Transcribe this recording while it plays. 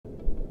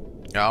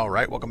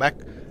Alright, welcome back.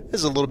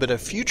 There's a little bit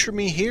of future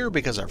me here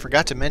because I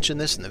forgot to mention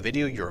this in the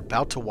video you're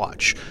about to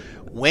watch.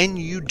 When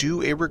you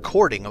do a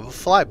recording of a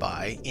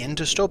flyby in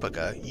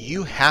Dystopika,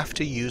 you have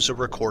to use a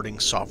recording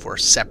software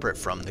separate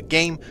from the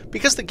game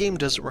because the game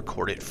doesn't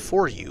record it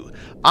for you.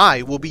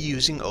 I will be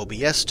using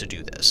OBS to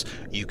do this.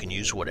 You can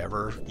use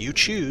whatever you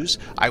choose.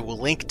 I will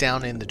link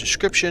down in the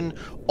description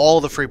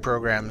all the free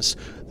programs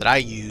that I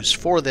use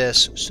for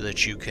this so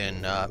that you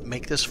can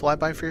make this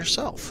flyby for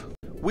yourself.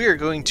 We are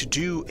going to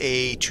do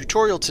a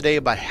tutorial today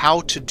about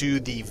how to do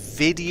the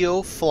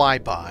video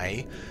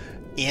flyby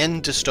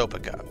in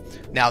Dystopika.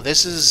 Now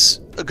this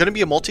is going to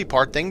be a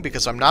multi-part thing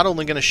because I'm not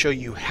only going to show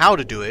you how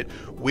to do it,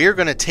 we're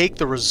going to take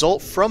the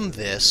result from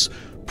this,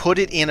 put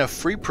it in a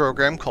free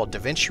program called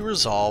Davinci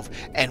Resolve,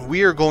 and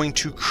we are going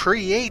to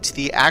create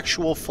the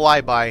actual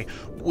flyby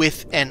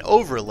with an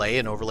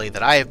overlay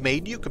that I have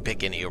made. You can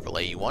pick any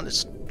overlay you want,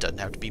 it doesn't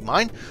have to be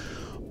mine.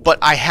 But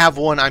I have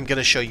one. I'm going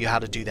to show you how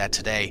to do that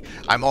today.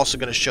 I'm also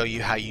going to show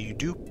you how you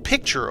do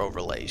picture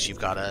overlays. You've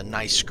got a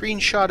nice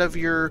screenshot of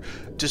your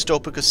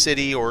Dystopika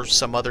city or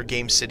some other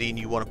game city and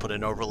you want to put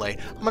an overlay.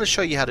 I'm going to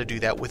show you how to do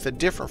that with a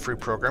different free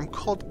program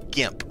called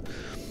Gimp.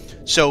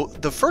 So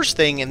the first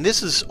thing, and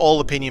this is all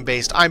opinion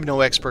based, I'm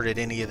no expert at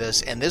any of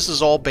this, and this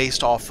is all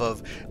based off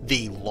of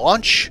the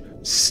launch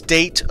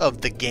state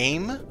of the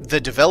game. The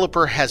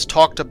developer has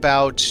talked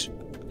about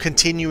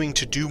continuing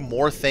to do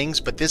more things,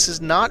 but this is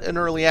not an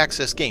early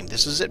access game.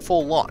 This is at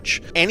full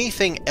launch.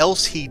 Anything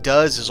else he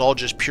does is all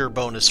just pure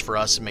bonus for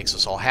us and makes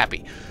us all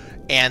happy.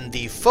 And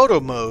the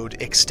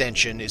Photomode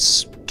extension is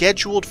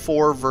scheduled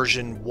for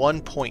version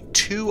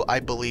 1.2,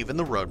 I believe, in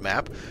the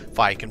roadmap. If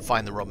I can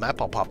find the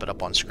roadmap, I'll pop it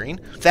up on screen.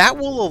 That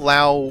will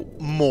allow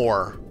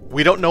more.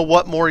 We don't know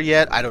what more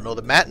yet. I don't know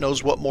that Matt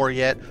knows what more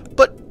yet,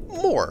 but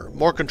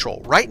more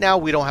control. Right now,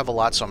 we don't have a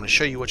lot, so I'm going to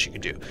show you what you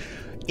can do.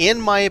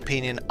 In my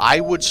opinion, I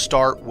would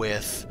start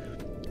with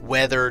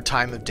weather,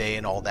 time of day,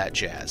 and all that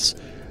jazz.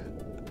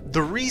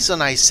 The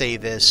reason I say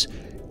this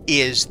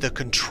is the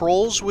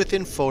controls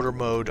within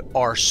Photomode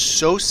are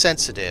so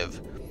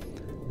sensitive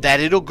that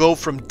it'll go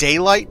from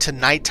daylight to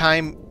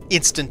nighttime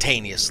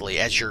instantaneously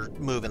as you're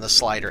moving the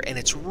slider, and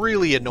it's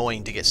really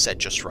annoying to get set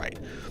just right.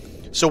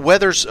 So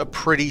weather's a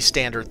pretty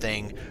standard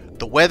thing.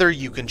 The weather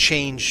you can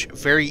change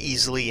very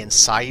easily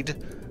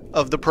inside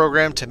of the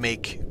program to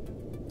make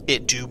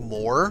it do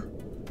more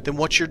than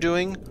what you're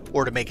doing,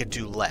 or to make it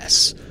do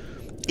less.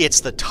 It's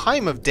the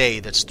time of day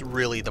that's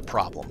really the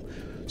problem.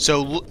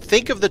 So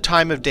think of the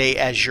time of day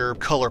as your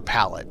color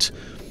palette.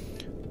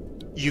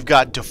 You've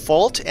got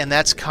default, and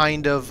that's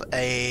kind of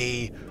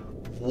a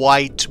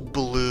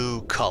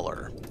white-blue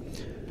color.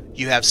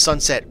 You have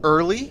sunset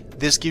early.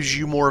 This gives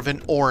you more of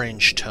an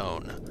orange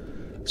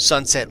tone.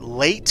 Sunset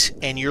late,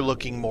 and you're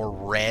looking more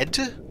red.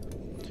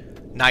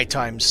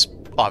 Nighttime's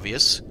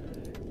obvious.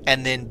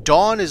 And then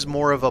dawn is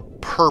more of a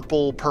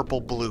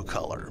purple-blue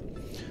color.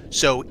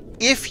 So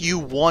if you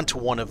want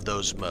one of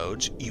those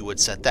modes, you would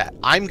set that.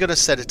 I'm going to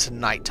set it to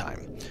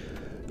nighttime.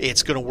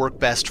 It's going to work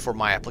best for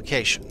my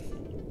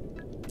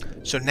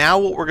application. So now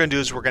what we're going to do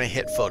is we're going to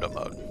hit photo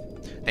mode.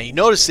 Now you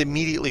notice it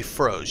immediately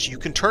froze. You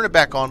can turn it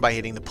back on by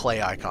hitting the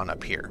play icon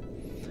up here.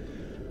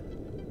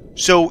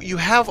 So you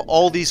have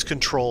all these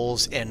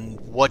controls and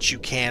what you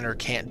can or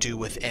can't do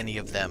with any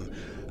of them.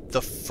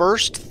 The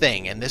first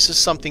thing, and this is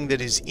something that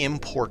is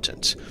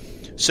important,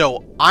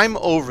 so I'm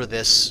over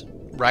this,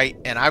 right,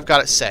 and I've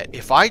got it set.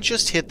 If I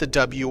just hit the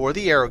W or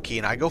the arrow key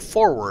and I go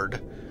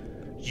forward,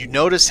 you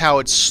notice how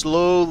it's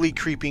slowly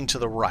creeping to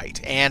the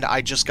right, and I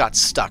just got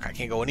stuck. I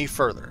can't go any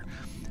further.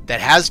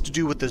 That has to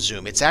do with the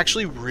zoom. It's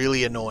actually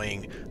really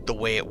annoying the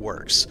way it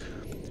works.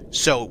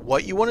 So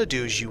what you want to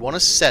do is you want to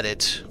set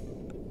it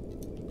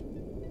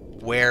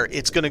where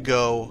it's going to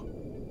go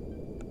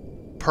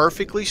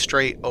perfectly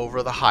straight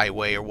over the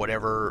highway or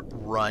whatever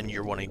run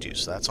you're wanting to do.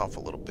 So that's off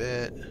a little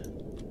bit.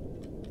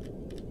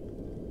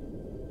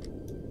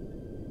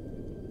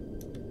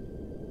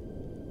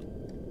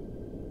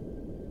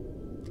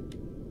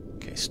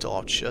 Okay, still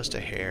off just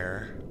a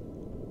hair.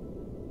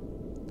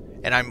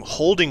 And I'm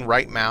holding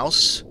right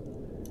mouse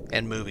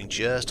and moving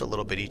just a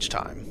little bit each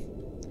time.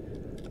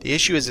 The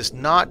issue is it's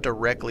not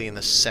directly in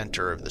the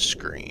center of the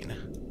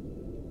screen.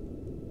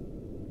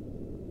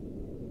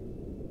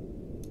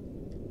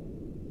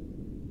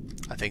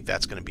 I think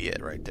that's going to be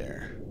it right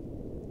there.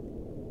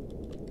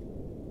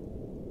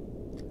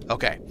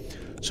 Okay,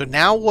 so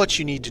now what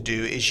you need to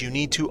do is you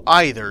need to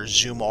either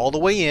zoom all the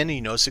way in, and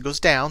you notice it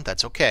goes down,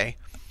 that's okay,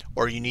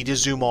 or you need to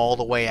zoom all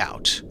the way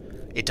out.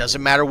 It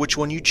doesn't matter which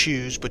one you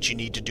choose, but you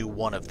need to do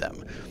one of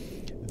them.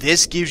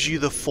 This gives you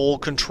the full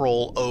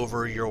control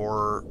over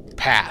your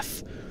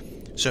path.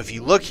 So if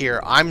you look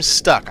here, I'm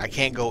stuck. I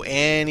can't go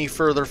any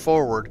further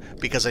forward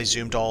because I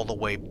zoomed all the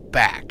way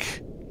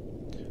back.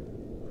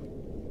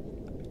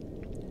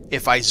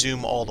 If I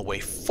zoom all the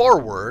way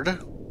forward,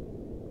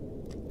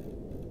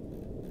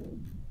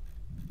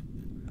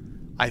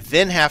 I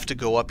then have to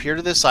go up here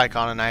to this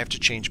icon and I have to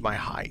change my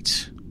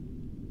height.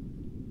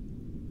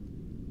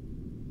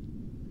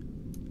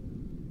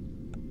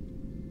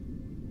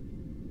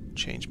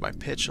 Change my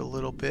pitch a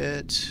little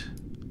bit.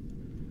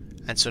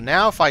 And so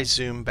now if I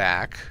zoom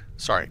back,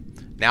 sorry,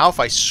 now if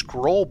I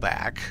scroll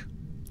back,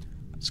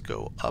 let's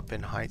go up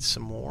in height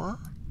some more.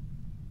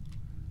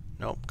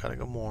 Nope, gotta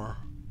go more.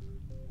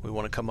 We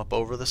want to come up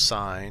over the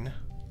sign.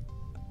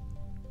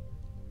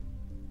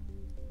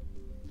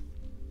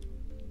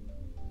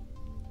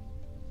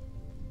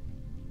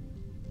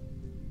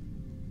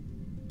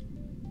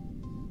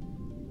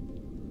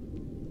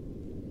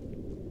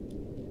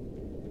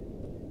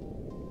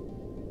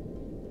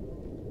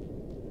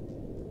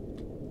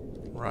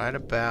 Right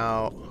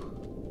about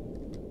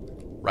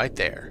right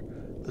there.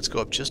 Let's go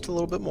up just a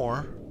little bit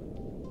more.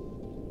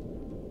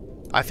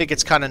 I think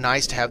it's kind of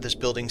nice to have this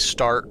building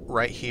start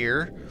right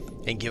here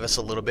and give us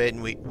a little bit,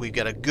 and we've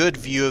got a good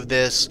view of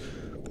this.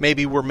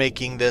 Maybe we're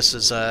making this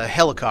as a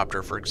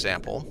helicopter, for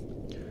example.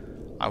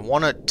 I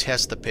want to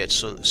test the pitch,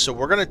 so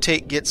we're going to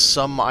get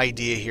some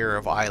idea here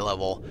of eye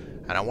level,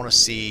 and I want to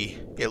see.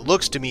 It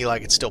looks to me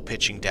like it's still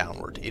pitching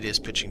downward. It is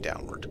pitching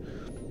downward.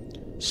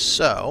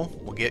 So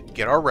we'll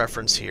get our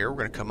reference here. We're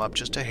going to come up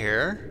just a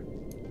hair.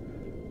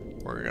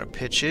 We're going to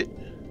pitch it.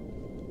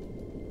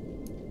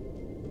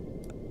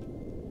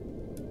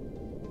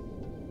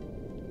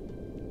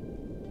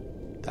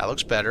 That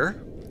looks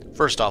better.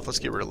 First off, let's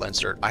get rid of lens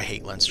dirt. I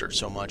hate lens dirt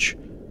so much.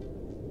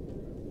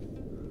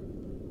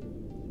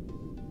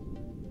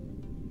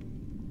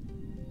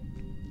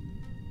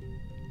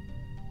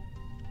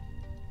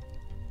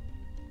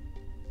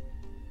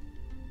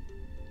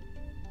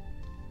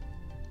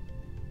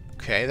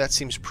 Okay, that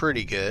seems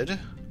pretty good.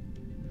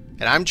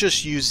 And I'm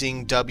just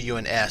using W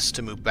and S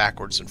to move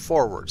backwards and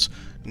forwards,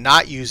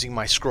 not using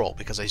my scroll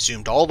because I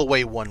zoomed all the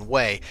way one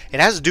way.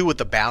 It has to do with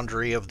the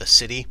boundary of the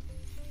city,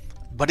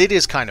 but it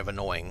is kind of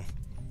annoying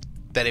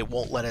that it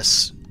won't let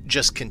us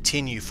just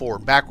continue forward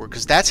and backward,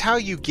 because that's how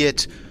you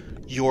get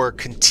your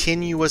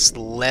continuous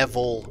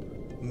level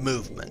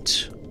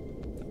movement.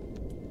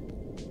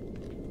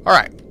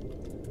 Alright,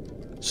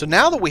 so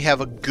now that we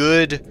have a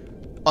good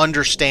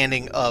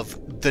understanding of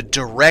the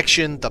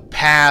direction, the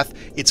path,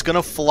 it's going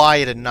to fly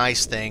at a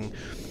nice thing.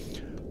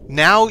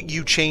 Now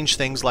you change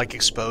things like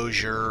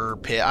exposure,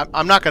 pit.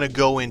 I'm not going to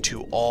go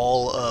into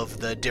all of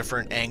the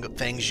different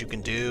things you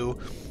can do,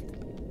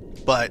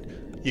 but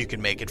you can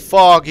make it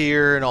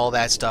foggier and all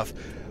that stuff.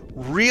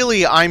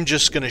 Really, I'm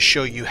just going to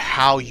show you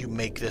how you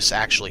make this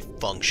actually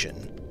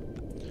function.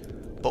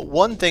 But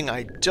one thing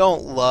I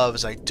don't love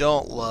is I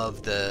don't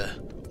love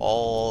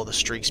all the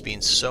streaks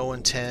being so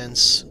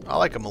intense. I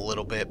like them a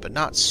little bit, but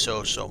not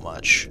so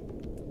much.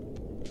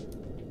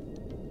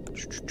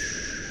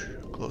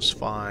 Close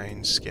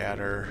fine,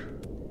 scatter.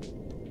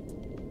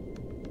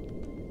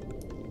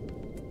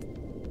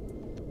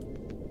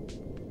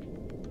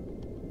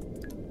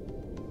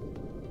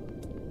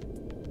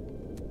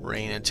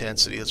 Rain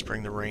intensity, let's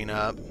bring the rain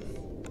up.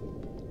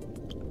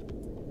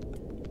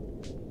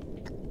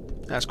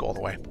 Let's go all the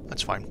way,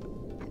 that's fine.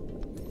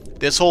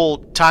 This whole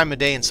time of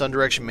day and sun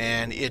direction,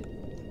 man,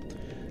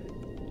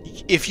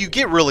 if you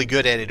get really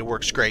good at it, it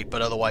works great,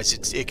 but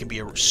otherwise it can be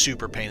a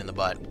super pain in the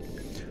butt.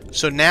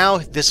 So now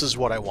this is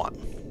what I want.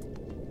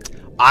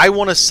 I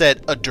want to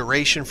set a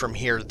duration from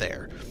here to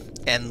there,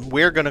 and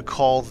we're going to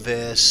call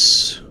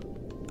this,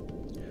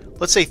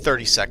 let's say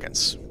 30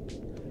 seconds.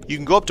 You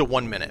can go up to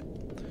 1 minute,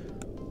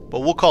 but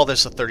we'll call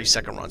this a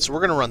 30-second run. So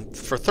we're going to run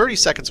for 30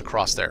 seconds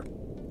across there.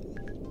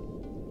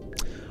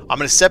 I'm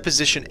going to set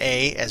position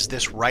A as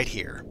this right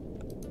here.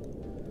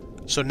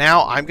 So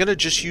now I'm going to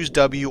just use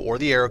W or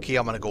the arrow key.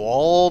 I'm going to go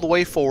all the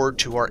way forward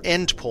to our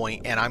end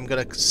point, and I'm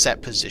going to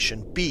set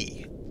position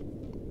B.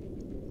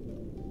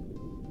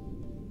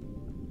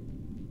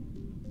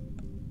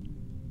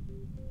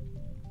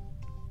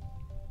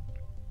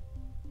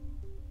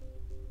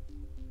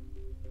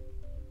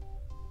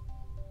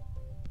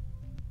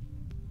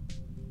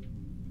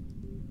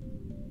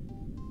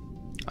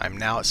 I'm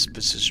now at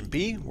position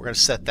B. We're going to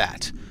set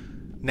that.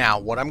 Now,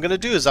 what I'm going to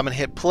do is I'm going to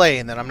hit play,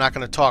 and then I'm not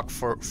going to talk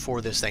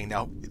for this thing.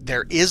 Now,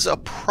 there is a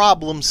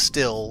problem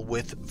still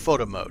with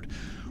photo mode.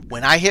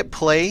 When I hit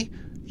play,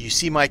 you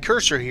see my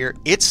cursor here,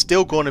 it's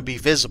still going to be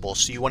visible.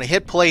 So you want to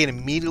hit play and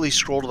immediately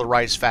scroll to the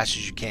right as fast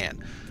as you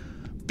can,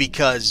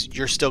 because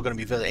you're still going to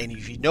be visible. And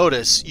if you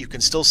notice, you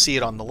can still see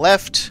it on the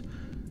left.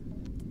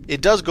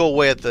 It does go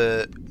away at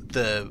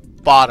the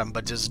bottom,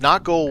 but does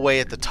not go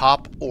away at the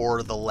top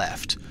or the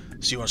left.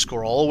 So you want to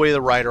scroll all the way to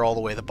the right or all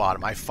the way to the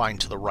bottom. I find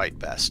to the right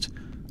best.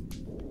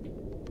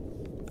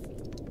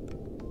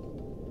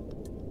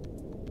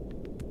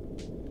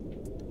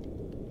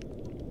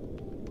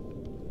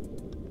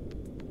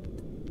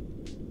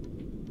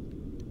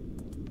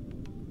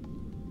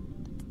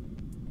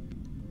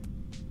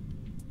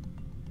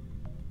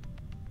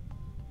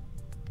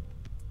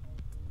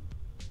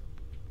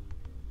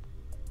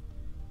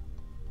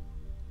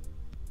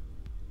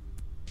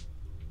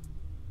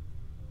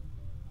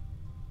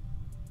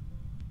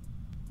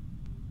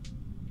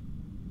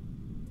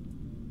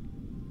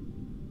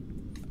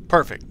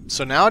 Perfect.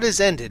 So now it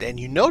has ended, and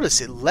you notice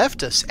it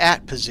left us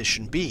at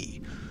position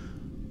B.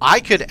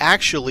 I could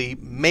actually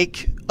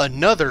make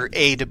another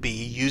A to B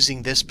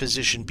using this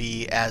position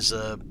B as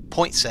a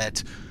point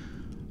set.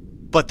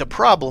 But the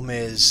problem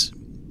is,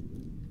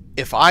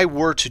 if I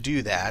were to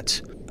do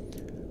that,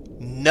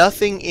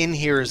 nothing in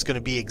here is going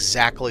to be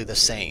exactly the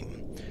same.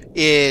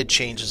 It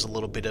changes a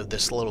little bit of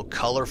this little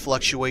color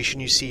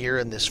fluctuation you see here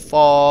in this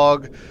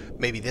fog.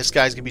 Maybe this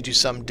guy's going to do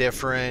something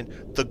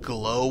different. The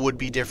glow would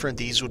be different.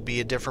 These would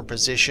be a different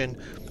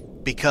position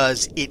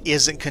because it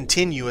isn't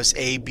continuous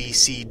A, B,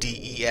 C,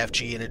 D, E, F,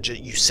 G, and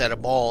you set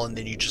them all and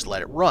then you just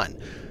let it run.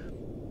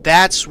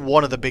 That's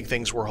one of the big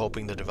things we're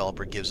hoping the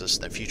developer gives us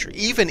in the future.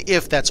 Even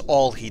if that's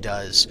all he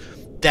does,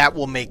 that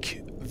will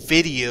make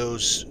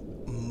videos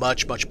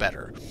much, much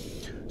better.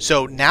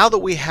 So now that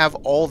we have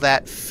all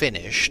that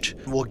finished,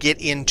 we'll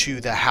get into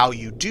the how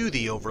you do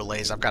the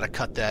overlays. I've got to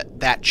cut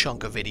that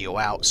chunk of video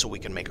out so we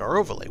can make our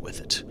overlay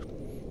with it.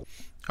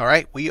 All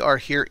right, we are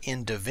here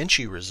in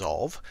Davinci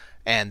Resolve,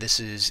 and this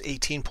is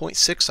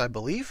 18.6, I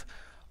believe.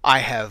 I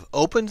have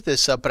opened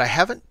this up, but I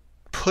haven't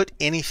put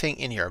anything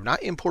in here. I've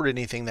not imported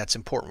anything that's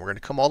important. We're going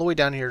to come all the way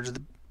down here to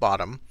the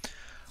bottom.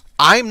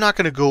 I'm not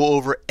going to go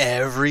over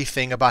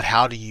everything about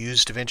how to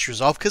use Davinci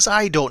Resolve because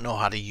I don't know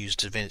how to use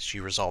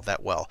Davinci Resolve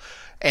that well.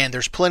 And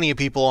there's plenty of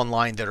people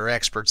online that are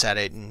experts at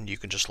it, and you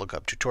can just look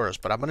up tutorials.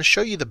 But I'm going to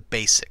show you the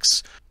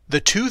basics. The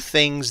two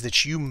things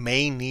that you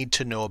may need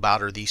to know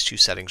about are these two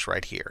settings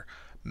right here.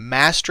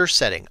 Master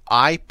setting.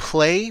 I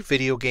play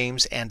video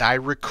games and I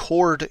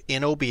record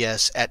in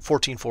OBS at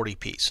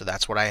 1440p. So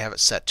that's what I have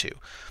it set to.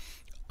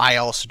 I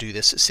also do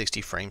this at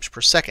 60 frames per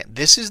second.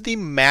 This is the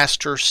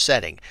master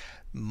setting.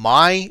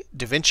 My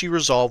Davinci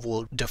Resolve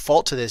will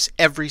default to this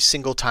every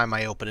single time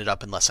I open it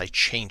up unless I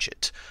change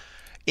it.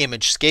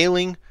 Image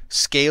scaling,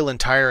 scale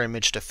entire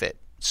image to fit.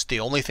 It's the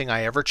only thing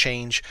I ever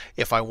change.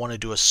 If I want to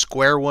do a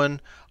square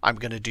one, I'm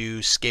going to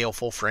do scale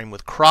full frame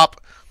with crop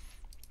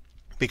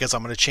because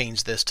I'm going to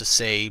change this to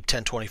say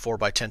 1024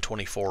 by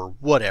 1024,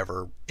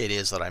 whatever it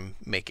is that I'm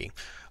making.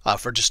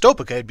 For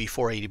Dystopika, it'd be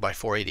 480 by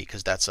 480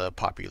 because that's a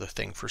popular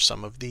thing for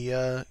some of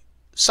the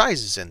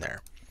sizes in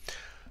there.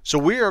 So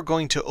we are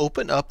going to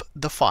open up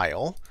the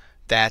file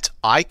that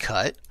I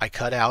cut. I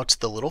cut out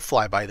the little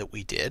flyby that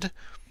we did.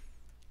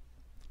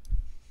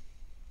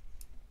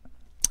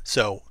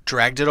 So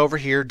dragged it over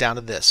here down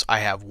to this. I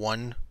have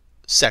one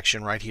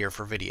section right here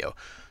for video.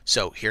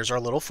 So here's our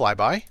little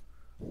flyby.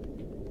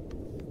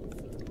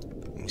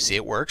 You see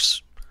it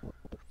works.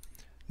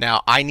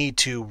 Now I need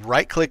to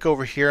right click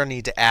over here. I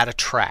need to add a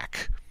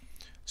track.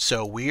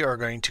 So we are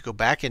going to go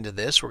back into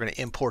this. We're going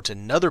to import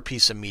another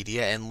piece of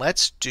media and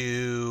let's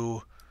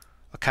do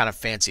a kind of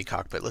fancy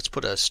cockpit. Let's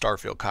put a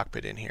Starfield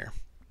cockpit in here.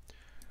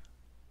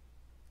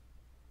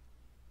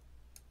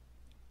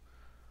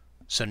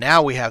 So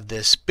now we have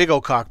this big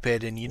old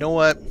cockpit, and you know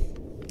what?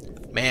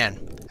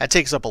 Man, that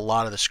takes up a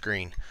lot of the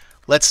screen.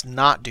 Let's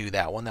not do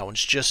that one. That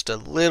one's just a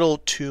little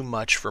too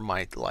much for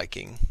my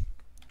liking.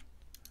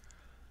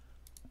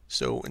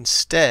 So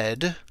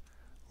instead,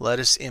 let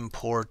us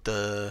import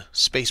the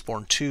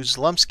Spaceborne 2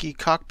 Zlumsky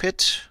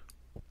cockpit.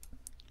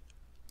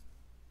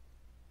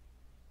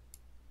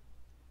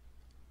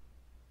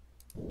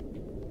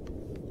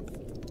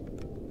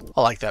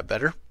 I like that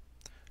better.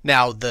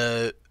 Now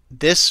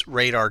this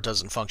radar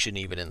doesn't function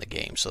even in the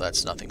game, so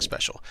that's nothing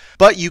special.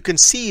 But you can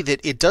see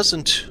that it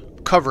doesn't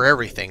cover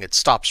everything. It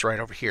stops right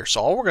over here.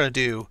 So all we're going to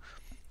do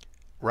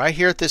right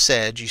here at this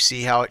edge, you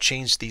see how it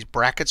changed these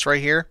brackets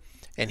right here?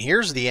 And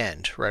here's the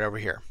end right over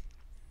here.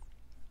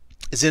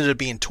 It ended up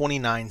being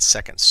 29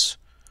 seconds.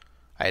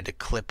 I had to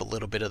clip a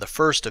little bit of the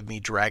first of me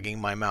dragging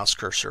my mouse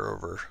cursor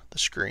over the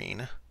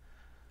screen.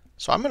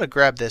 So I'm going to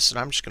grab this and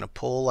I'm just going to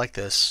pull like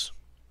this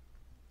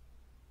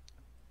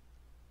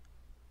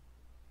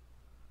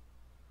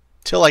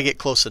till I get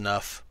close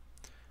enough.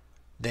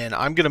 Then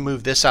I'm going to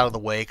move this out of the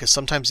way because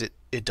sometimes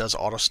it does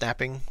auto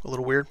snapping a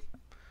little weird.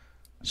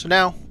 So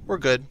now we're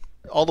good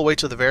all the way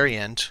to the very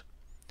end.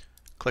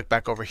 Click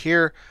back over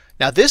here.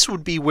 Now this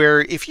would be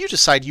where if you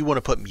decide you want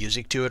to put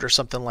music to it or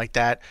something like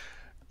that,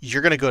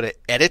 you're going to go to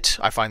edit.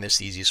 I find this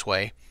the easiest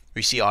way.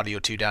 You see audio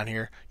 2 down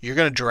here. You're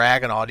going to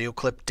drag an audio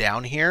clip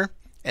down here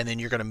and then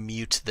you're going to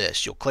mute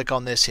this. You'll click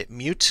on this, hit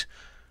mute.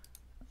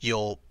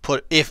 You'll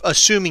put,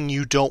 assuming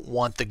you don't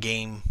want the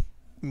game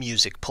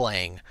music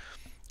playing,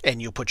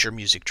 and you'll put your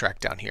music track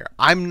down here.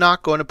 I'm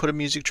not going to put a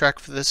music track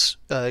for this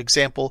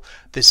example.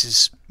 This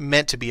is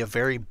meant to be a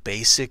very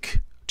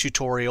basic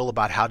tutorial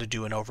about how to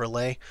do an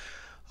overlay.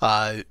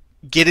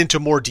 Get into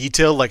more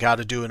detail like how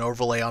to do an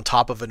overlay on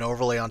top of an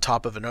overlay on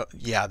top of an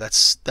yeah,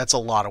 that's a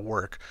lot of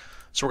work.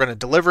 So we're going to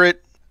deliver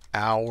it,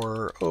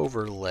 our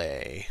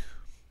overlay.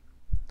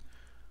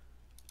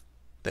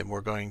 Then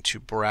we're going to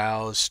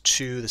browse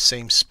to the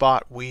same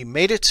spot we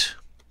made it.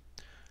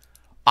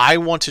 I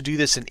want to do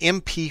this in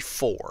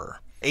MP4.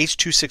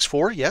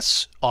 H.264,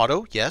 yes.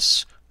 Auto,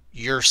 yes.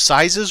 Your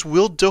sizes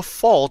will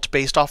default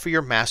based off of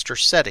your master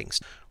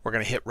settings. We're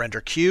going to hit Render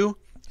Q,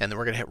 and then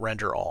we're going to hit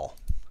Render All.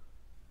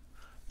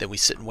 Then we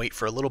sit and wait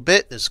for a little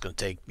bit. This is going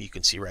to take, you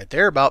can see right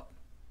there, about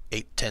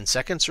 8-10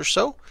 seconds or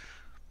so.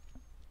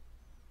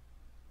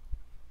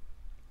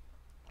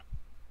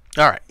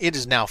 Alright, it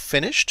is now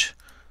finished.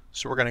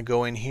 So we're going to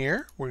go in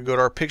here. We're going to go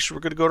to our picture. We're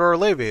going to go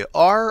to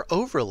our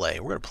overlay.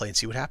 We're going to play and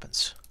see what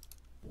happens.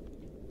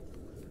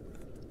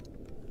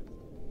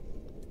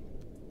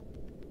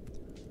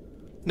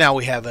 Now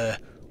we have a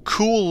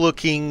cool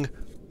looking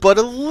but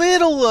a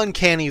little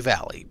uncanny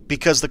valley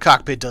because the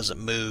cockpit doesn't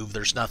move.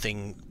 There's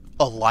nothing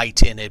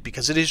alight in it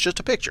because it is just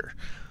a picture.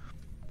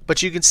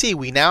 But you can see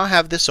we now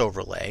have this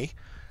overlay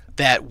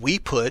that we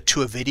put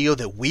to a video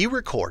that we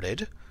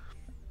recorded.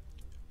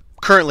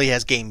 Currently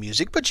has game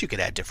music, but you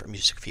could add different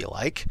music if you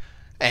like.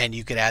 And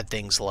you could add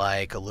things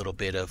like a little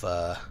bit of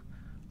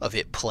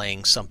it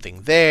playing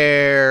something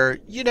there.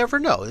 You never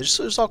know.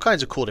 There's all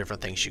kinds of cool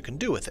different things you can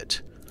do with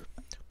it.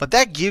 But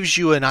that gives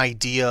you an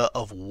idea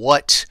of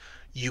what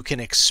you can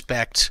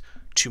expect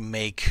to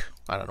make.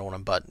 I don't know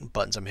what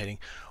buttons I'm hitting.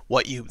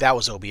 That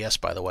was OBS,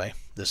 by the way.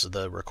 This is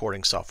the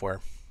recording software.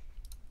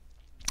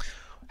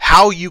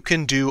 How you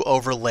can do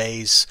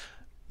overlays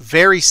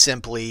very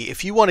simply.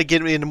 If you want to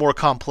get into more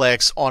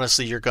complex,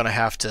 honestly, you're going to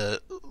have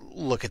to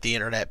look at the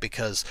internet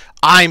because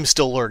I'm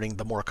still learning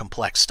the more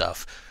complex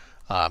stuff.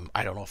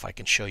 I don't know if I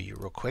can show you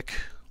real quick.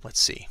 Let's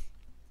see.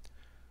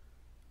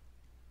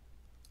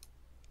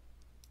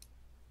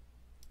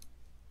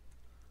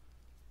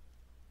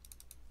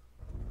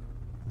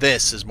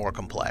 This is more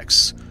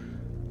complex.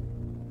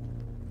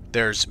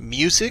 There's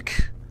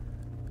music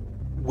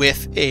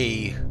with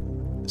a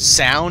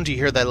sound. You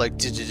hear that, like,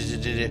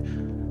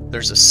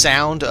 there's a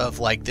sound of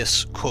like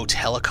this quote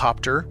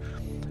helicopter.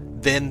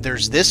 Then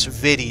there's this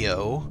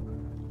video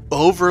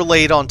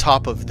overlaid on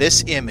top of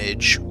this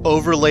image,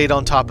 overlaid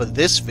on top of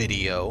this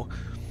video,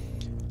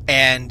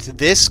 and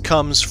this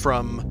comes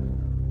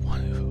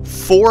from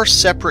 4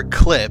 separate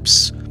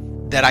clips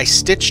that I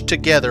stitched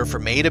together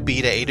from A to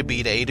B to A to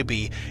B to A to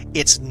B.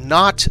 It's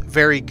not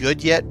very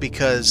good yet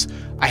because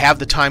I have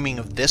the timing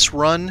of this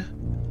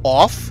run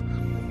off.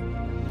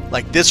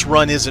 Like, this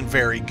run isn't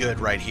very good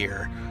right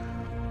here.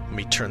 Let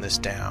me turn this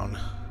down.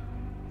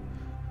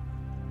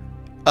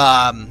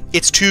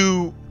 It's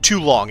too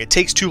long. It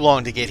takes too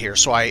long to get here,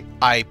 so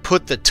I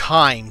put the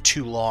time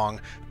too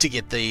long to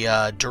get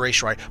the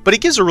duration right. But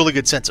it gives a really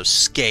good sense of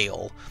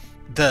scale.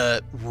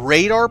 The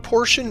radar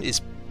portion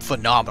is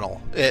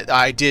phenomenal.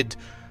 I did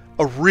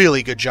a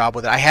really good job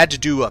with it. I had to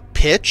do a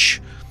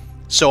pitch,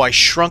 so I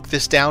shrunk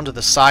this down to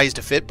the size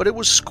to fit, but it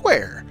was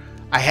square.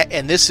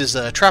 And this is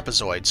a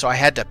trapezoid, so I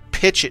had to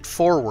pitch it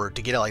forward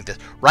to get it like this.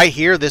 Right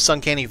here, this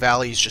uncanny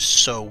valley is just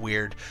so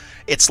weird.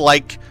 It's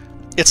like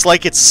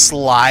it's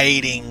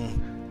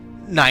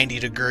sliding 90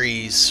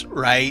 degrees,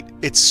 right?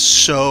 It's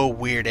so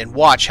weird. And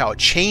watch how it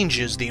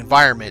changes the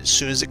environment as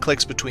soon as it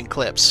clicks between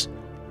clips.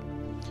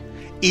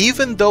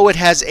 Even though it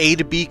has A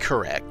to B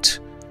correct,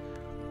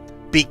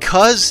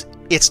 because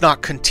it's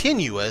not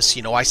continuous,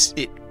 you know,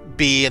 it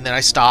B and then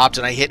I stopped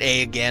and I hit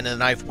A again and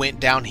then I went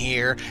down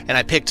here and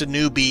I picked a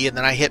new B and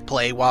then I hit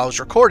play while I was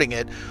recording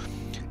it.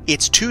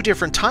 It's 2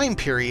 different time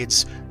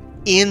periods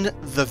in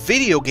the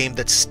video game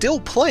that's still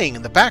playing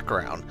in the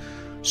background.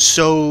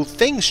 So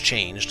things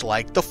changed,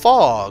 like the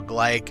fog,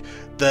 like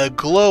the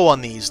glow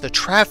on these, the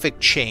traffic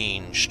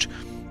changed.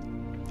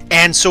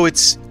 And so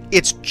it's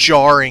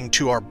jarring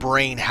to our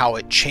brain how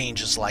it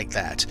changes like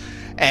that.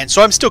 And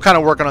so I'm still kind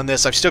of working on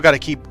this. I've still got to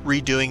keep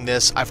redoing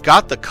this. I've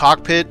got the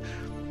cockpit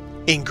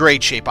in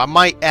great shape. I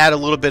might add a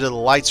little bit of the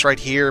lights right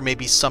here,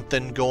 maybe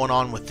something going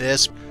on with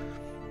this.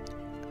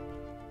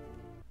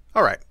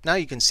 Alright, now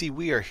you can see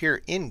we are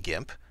here in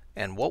Gimp,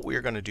 and what we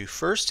are going to do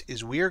first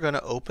is we are going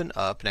to open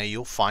up. Now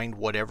you'll find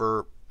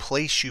whatever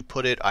place you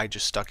put it. I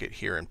just stuck it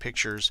here in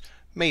pictures,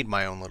 made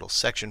my own little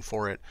section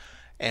for it,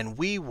 and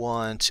we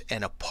want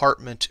an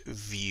apartment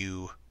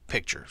view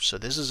picture. So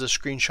this is a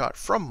screenshot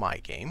from my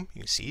game.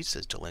 You can see it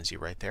says DeLindsay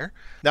right there.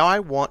 Now I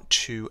want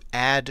to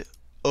add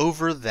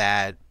over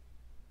that,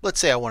 let's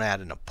say I want to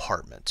add an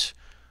apartment.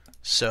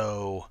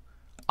 So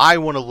I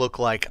want to look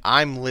like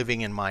I'm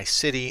living in my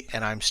city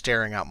and I'm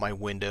staring out my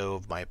window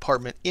of my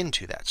apartment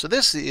into that. So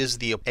this is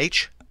the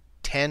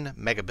H10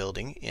 mega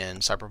building in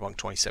Cyberpunk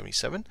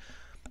 2077.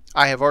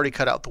 I have already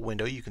cut out the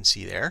window, you can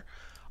see there.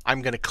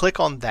 I'm going to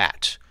click on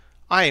that.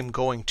 I am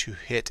going to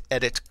hit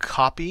edit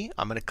copy.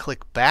 I'm going to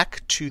click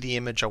back to the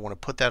image I want to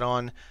put that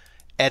on,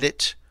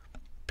 edit,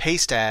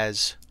 paste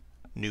as,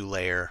 new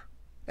layer,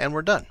 and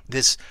we're done.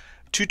 This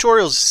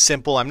tutorial is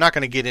simple. I'm not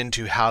going to get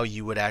into how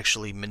you would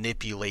actually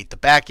manipulate the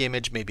back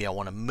image. Maybe I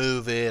want to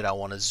move it, I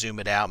want to zoom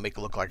it out, make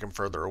it look like I'm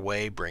further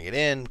away, bring it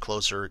in,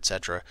 closer,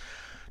 etc.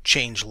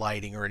 Change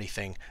lighting or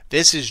anything.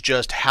 This is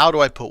just how do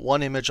I put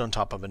one image on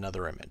top of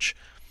another image.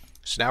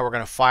 So now we're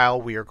going to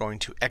file, we are going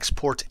to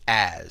export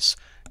as.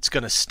 It's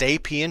going to stay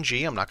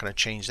PNG. I'm not going to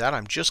change that.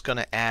 I'm just going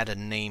to add a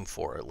name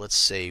for it. Let's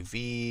say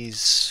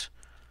V's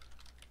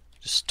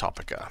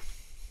Dystopika.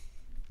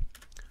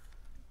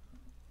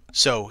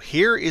 So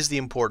here is the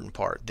important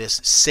part. This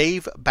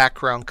save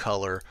background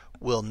color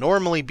will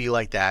normally be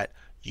like that.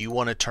 You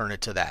want to turn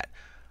it to that.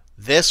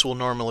 This will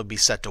normally be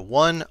set to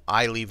 1.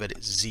 I leave it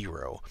at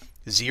 0.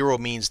 0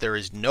 means there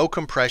is no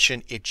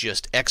compression. It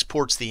just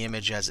exports the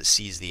image as it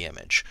sees the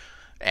image.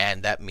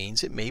 and that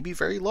means it may be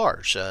very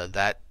large.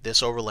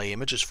 This overlay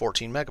image is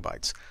 14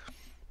 megabytes.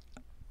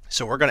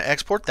 So we're going to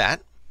export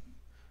that.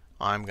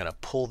 I'm going to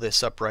pull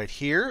this up right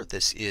here.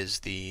 This is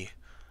the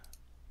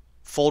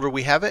folder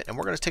we have it, and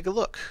we're going to take a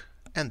look.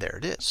 And there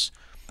it is.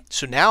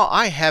 So now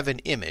I have an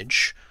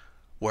image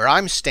where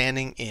I'm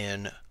standing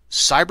in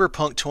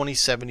Cyberpunk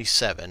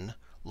 2077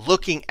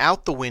 looking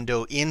out the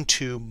window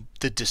into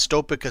the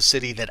Dystopika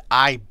city that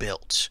I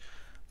built.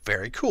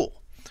 Very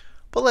cool.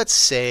 But let's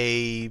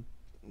say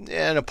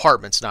an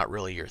apartment's not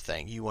really your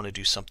thing. You want to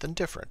do something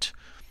different.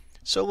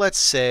 So let's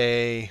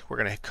say we're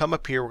going to come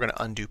up here, we're going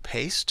to undo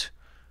paste.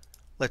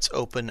 Let's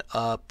open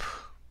up,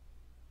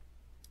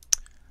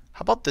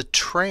 how about the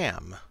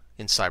tram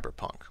in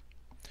Cyberpunk?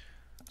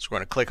 So we're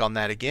going to click on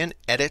that again,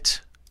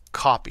 edit,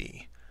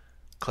 copy.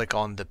 Click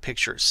on the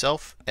picture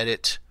itself,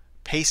 edit,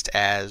 paste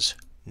as,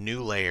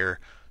 new layer.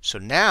 So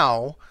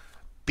now,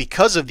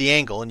 because of the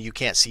angle, and you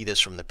can't see this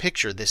from the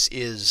picture, this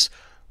is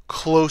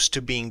close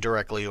to being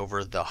directly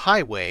over the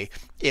highway.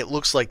 It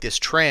looks like this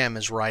tram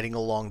is riding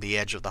along the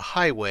edge of the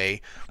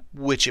highway,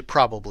 which it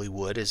probably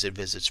would as it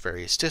visits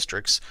various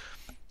districts,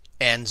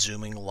 and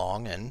zooming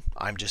along, and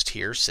I'm just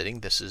here sitting.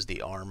 This is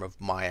the arm of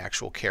my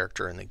actual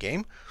character in the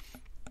game.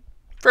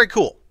 Very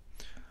cool.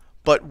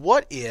 But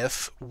what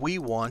if we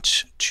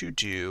want to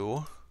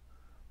do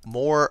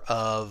more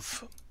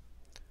of,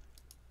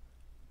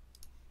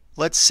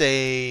 let's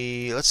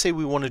say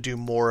we want to do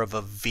more of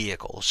a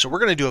vehicle. So we're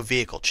going to do a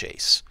vehicle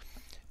chase.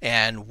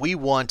 And we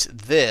want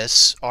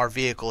this, our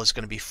vehicle is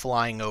going to be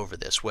flying over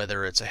this,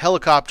 whether it's a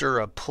helicopter,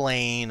 a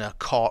plane, a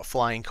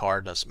flying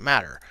car, doesn't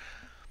matter.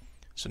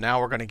 So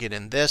now we're going to get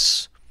in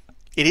this.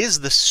 It is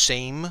the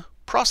same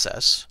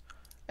process.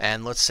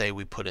 And let's say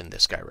we put in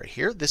this guy right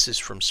here. This is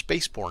from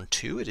Spaceborne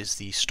 2. It is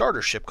the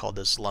starter ship called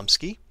the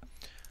Deslindsay.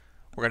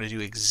 We're going to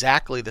do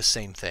exactly the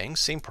same thing,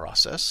 same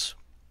process.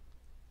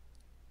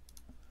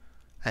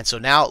 And so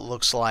now it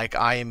looks like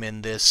I am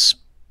in this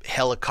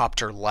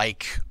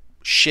helicopter-like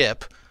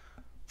ship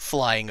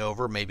flying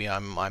over. Maybe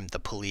I'm the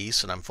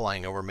police and I'm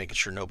flying over making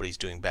sure nobody's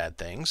doing bad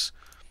things.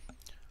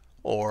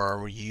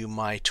 Or you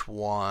might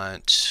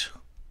want,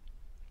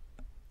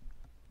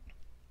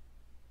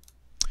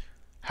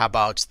 how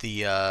about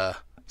the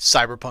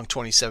Cyberpunk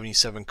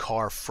 2077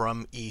 car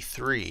from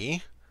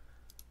E3?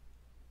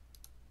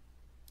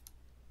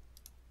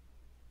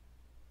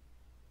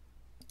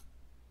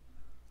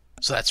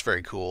 So that's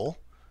very cool.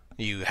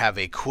 You have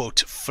a,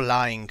 quote,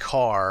 flying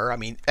car. I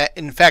mean,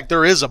 in fact,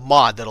 there is a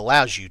mod that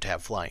allows you to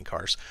have flying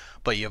cars,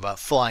 but you have a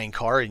flying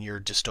car in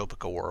your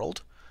Dystopika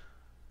world.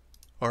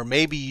 Or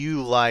maybe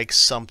you like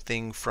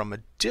something from a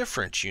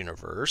different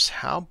universe.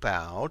 How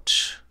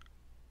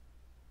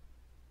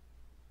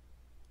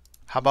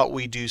about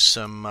we do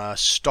some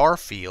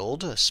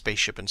Starfield, a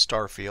spaceship in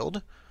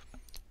Starfield,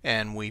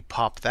 and we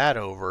pop that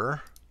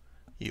over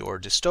your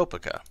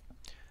Dystopika.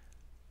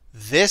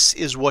 This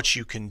is what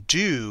you can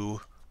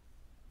do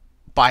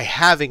by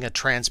having a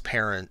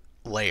transparent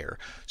layer.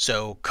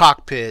 So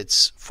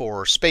cockpits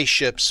for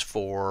spaceships,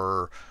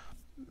 for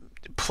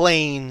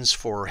planes,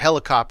 for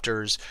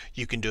helicopters.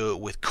 You can do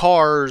it with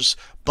cars,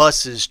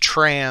 buses,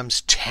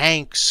 trams,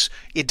 tanks.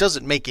 It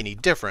doesn't make any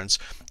difference.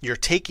 You're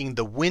taking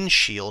the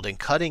windshield and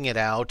cutting it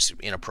out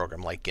in a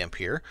program like Gimp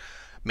here,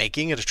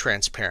 making it a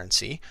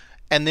transparency,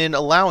 and then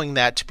allowing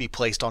that to be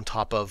placed on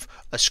top of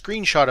a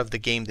screenshot of the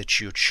game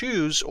that you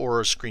choose, or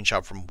a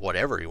screenshot from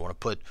whatever you want to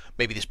put.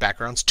 Maybe this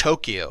background's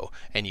Tokyo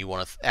and you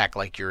want to act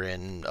like you're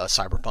in a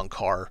cyberpunk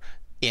car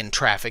in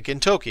traffic in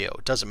Tokyo.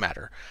 It doesn't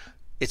matter.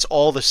 It's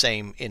all the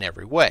same in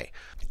every way.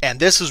 And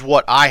this is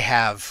what I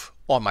have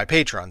on my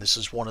Patreon. This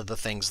is one of the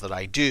things that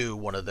I do.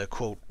 One of the,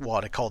 quote,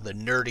 what I call the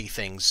nerdy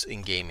things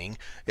in gaming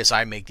is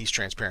I make these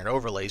transparent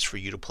overlays for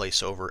you to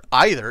place over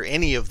either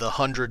any of the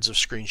hundreds of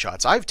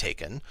screenshots I've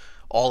taken.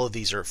 All of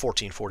these are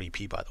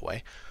 1440p, by the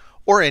way,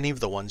 or any of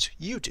the ones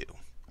you do.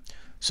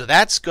 So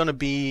that's going to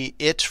be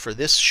it for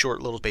this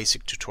short little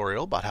basic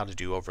tutorial about how to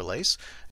do overlays.